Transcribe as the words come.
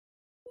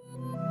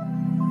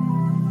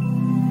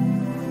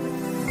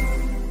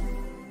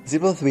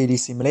ZW3D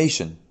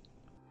simulation.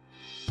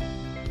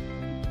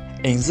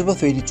 In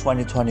ZW3D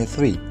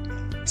 2023,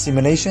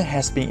 simulation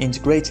has been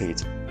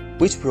integrated,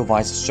 which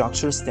provides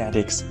structure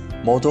statics,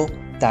 model,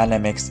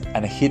 dynamics,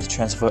 and heat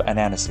transfer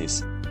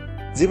analysis.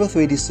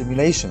 ZW3D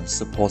simulation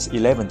supports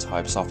 11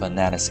 types of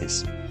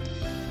analysis.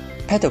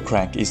 Pedal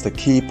crank is the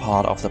key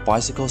part of the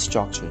bicycle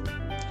structure.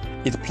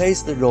 It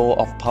plays the role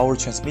of power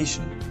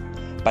transmission.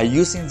 By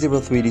using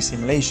ZW3D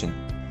simulation,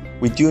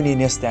 we do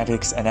linear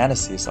statics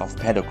analysis of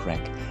pedal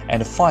crank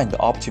and find the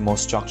optimal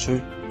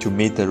structure to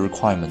meet the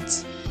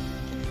requirements.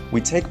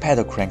 We take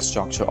pedal crank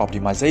structure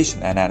optimization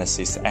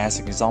analysis as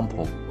an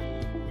example.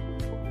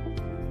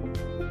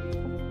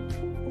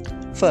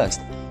 First,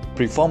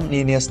 perform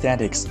linear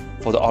statics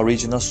for the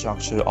original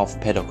structure of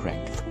pedal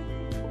crank.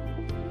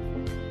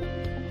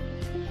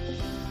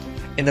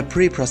 In the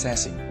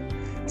pre-processing,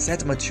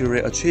 set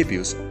material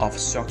attributes of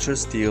structural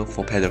steel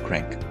for pedal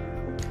crank.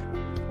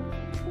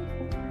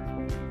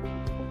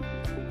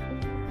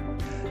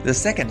 The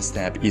second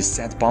step is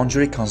set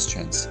boundary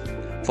constraints.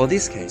 For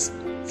this case,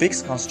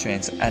 fixed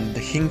constraints and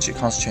hinge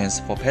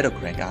constraints for pedal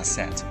crank are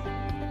set.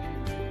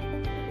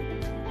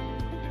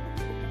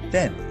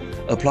 Then,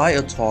 apply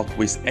a torque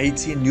with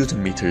 80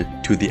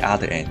 Nm to the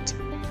other end.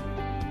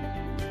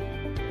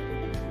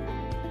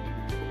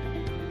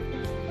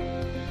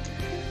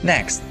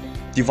 Next,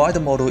 divide the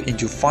model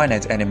into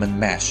finite element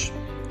mesh.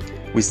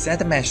 We set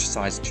the mesh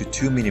size to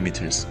 2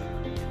 mm.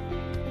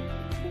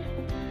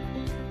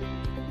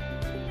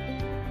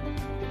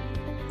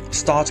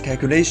 Start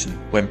calculation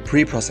when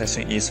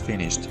pre-processing is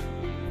finished.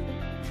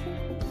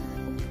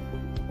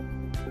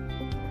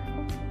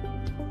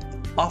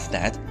 After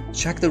that,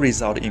 check the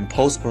result in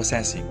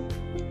post-processing.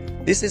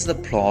 This is the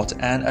plot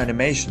and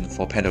animation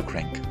for pedal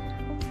crank.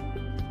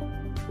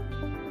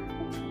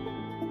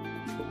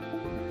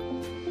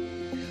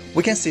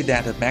 We can see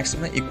that the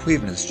maximum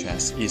equivalent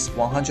stress is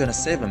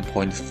 107.4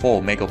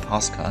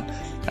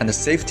 MPa and the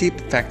safety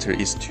factor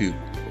is 2.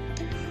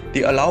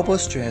 The allowable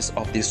stress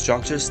of the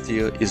structural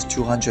steel is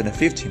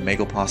 250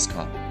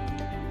 MPa,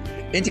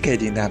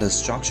 indicating that the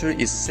structure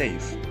is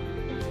safe.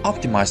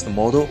 Optimize the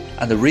model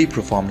and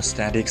re-perform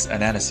statics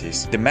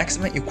analysis. The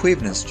maximum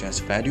equivalent stress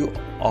value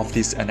of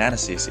this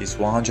analysis is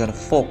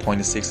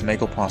 104.6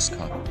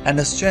 MPa, and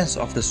the strength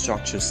of the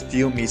structure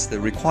still meets the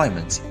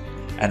requirements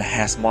and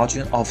has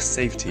margin of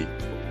safety.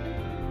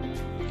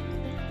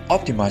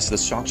 Optimize the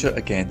structure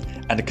again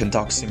and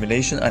conduct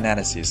simulation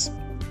analysis.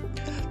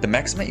 The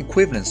maximum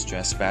equivalent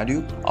stress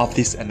value of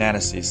this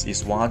analysis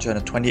is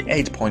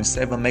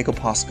 128.7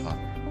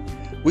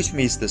 MPa, which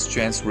meets the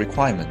strength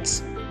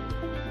requirements.